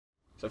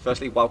So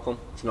firstly, welcome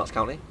to Notts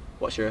County.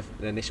 What's your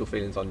initial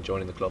feelings on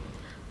joining the club?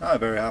 No,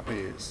 very happy.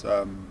 It's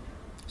all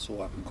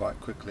happened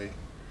quite quickly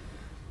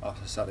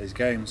after Saturday's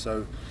game,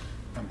 so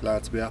I'm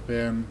glad to be up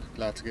here and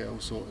glad to get all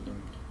sorted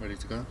and ready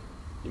to go.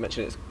 You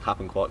mentioned it's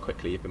happened quite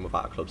quickly. You've been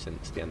without a club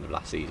since the end of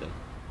last season.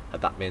 Had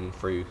that been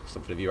through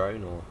something of your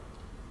own, or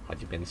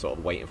had you been sort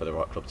of waiting for the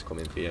right club to come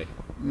in for you?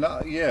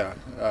 No, yeah,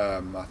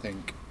 I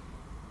think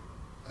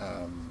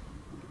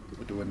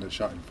with the window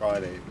shutting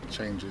Friday, it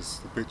changes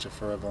the picture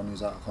for everyone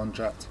who's out of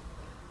contract.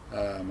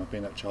 I've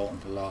been at Charlton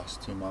for the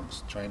last 2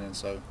 months training,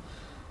 so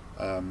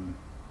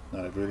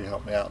it really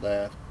helped me out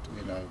there.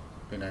 You know,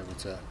 being able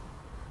to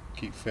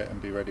keep fit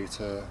and be ready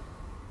to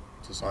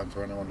sign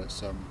for anyone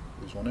that's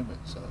who's wanting it.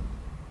 So.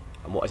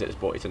 And what is it that's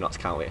brought you to Notts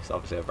County? It's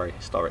obviously a very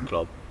historic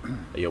club.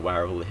 Are you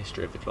aware of all the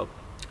history of the club?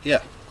 Yeah,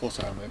 of course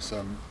I am.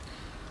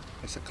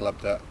 It's a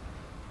club that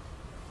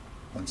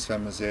when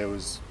Sven was here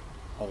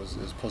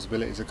there's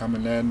possibilities of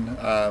coming in.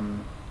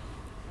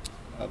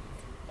 I've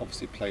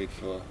obviously played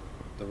for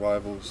the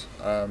rivals,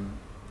 so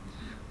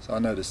I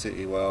know the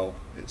city well.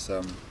 It's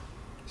a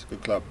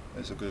good club.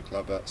 It's a good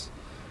club that's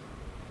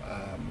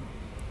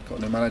got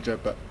a new manager,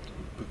 but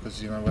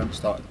because we haven't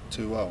started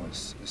too well,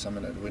 it's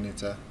something that we need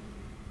to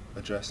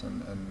address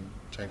and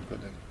change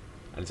quickly.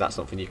 And is that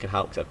something you can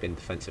help? Because there have been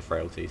defensive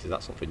frailties. Is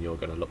that something you're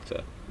going to look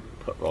to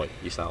put right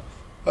yourself?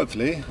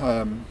 Hopefully,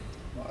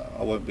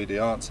 I won't be the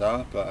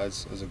answer, but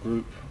as a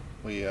group,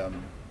 we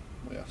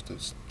have to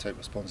take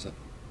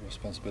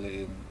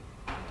responsibility and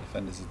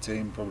defend as a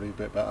team probably a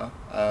bit better.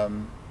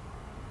 And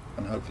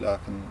hopefully, I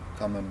can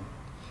come and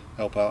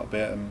help out a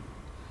bit and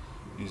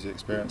use the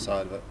experience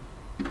side of it.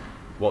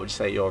 What would you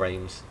say are your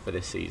aims for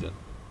this season,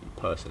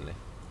 personally?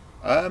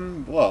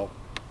 Well,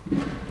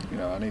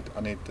 I need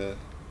to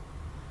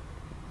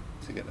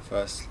get the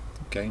first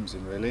games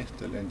in, really,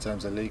 in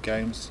terms of league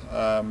games.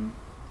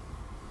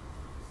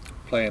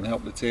 Play and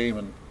help the team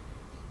and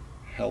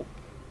help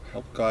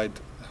guide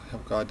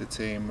the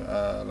team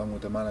along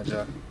with the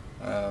manager.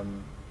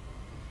 And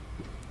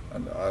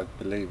I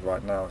believe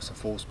right now it's a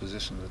false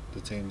position that the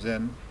team's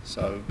in,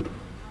 so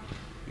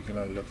you can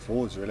only look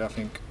forwards, really. I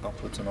think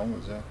upwards and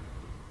onwards, yeah.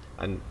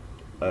 And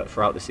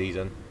throughout the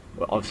season,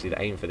 well, obviously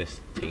the aim for this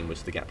team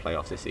was to get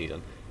playoffs this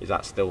season. Has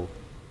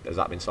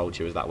that been sold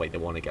to you? Is that way they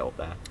want to get up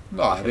there?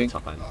 No, I think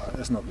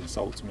it's not been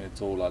sold to me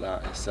at all like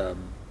that. It's I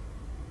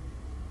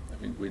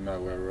think we know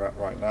where we're at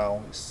right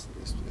now. It's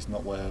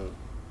not where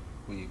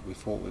we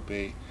thought we'd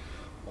be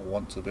or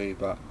want to be,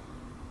 but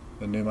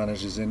the new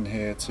manager's in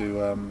here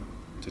to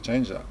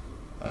change that,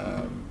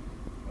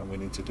 and we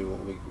need to do what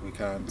we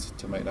can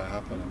to make that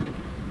happen.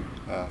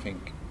 And I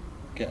think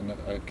getting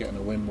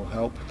a win will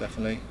help,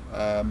 definitely.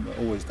 It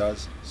always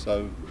does.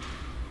 So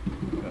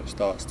it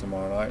starts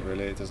tomorrow night.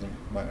 Really, it doesn't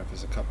matter if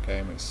it's a cup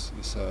game. It's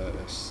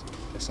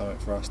something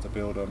for us to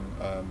build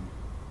on.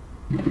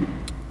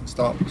 And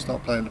start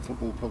playing the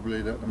football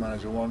probably that the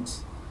manager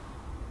wants.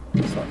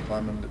 And start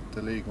climbing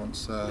the league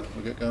once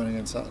we get going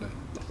again Saturday.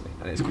 Definitely.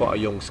 And it's quite a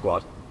young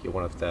squad. You're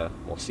one of the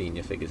more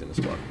senior figures in the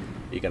squad.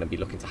 You're going to be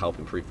looking to help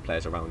improve the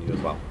players around you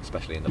as well,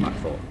 especially in the back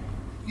four.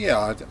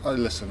 Yeah, I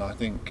listen. I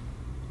think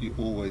you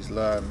always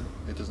learn.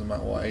 It doesn't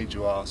matter what age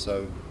you are.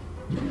 So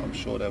I'm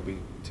sure they'll be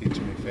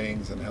teaching me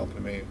things and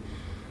helping me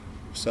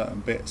with certain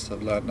bits.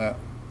 I've learned that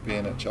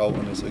being at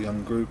Charlton as a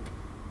young group.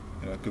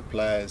 Good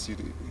players.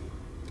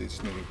 They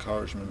just need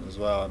encouragement as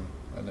well,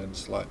 and then a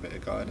slight bit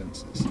of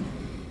guidance.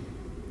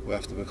 We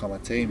have to become a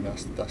team.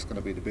 That's going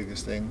to be the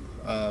biggest thing,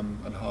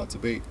 and hard to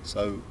beat.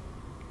 So,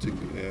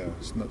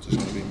 it's not just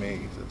going to be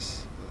me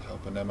that's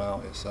helping them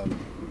out. It's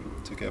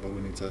together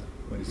we need to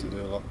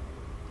do a lot.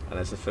 And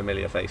there's a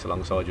familiar face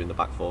alongside you in the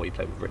back four. You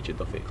played with Richard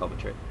Duffy at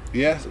Coventry.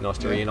 Yeah. Is it nice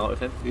to reunite with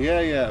him? Yeah,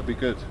 it'd be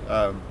good.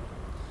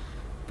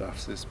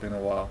 It's been a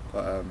while,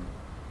 but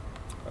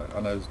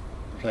I know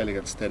I played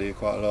against Steady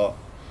quite a lot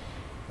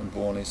and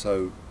Vorney,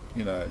 so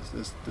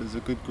there's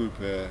a good group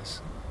here.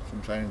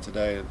 From training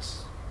today,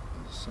 there's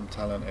some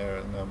talent here,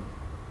 and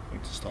we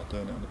need to start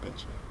doing it on the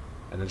pitch.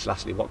 And then just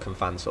lastly, what can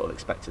fans sort of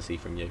expect to see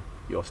from you,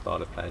 your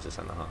style of play as a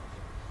centre half?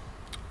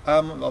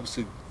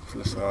 Obviously,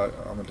 listen,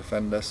 I'm a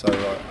defender, so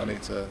I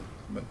need to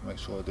make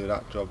sure I do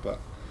that job. But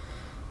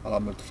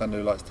I'm a defender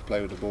who likes to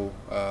play with the ball.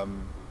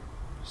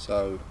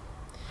 So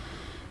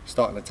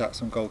starting to attack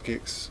some goal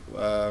kicks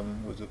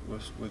with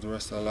the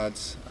rest of the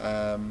lads,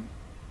 and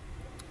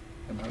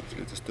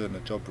hopefully just doing the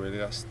job. Really,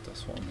 that's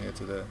what I'm here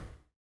to do.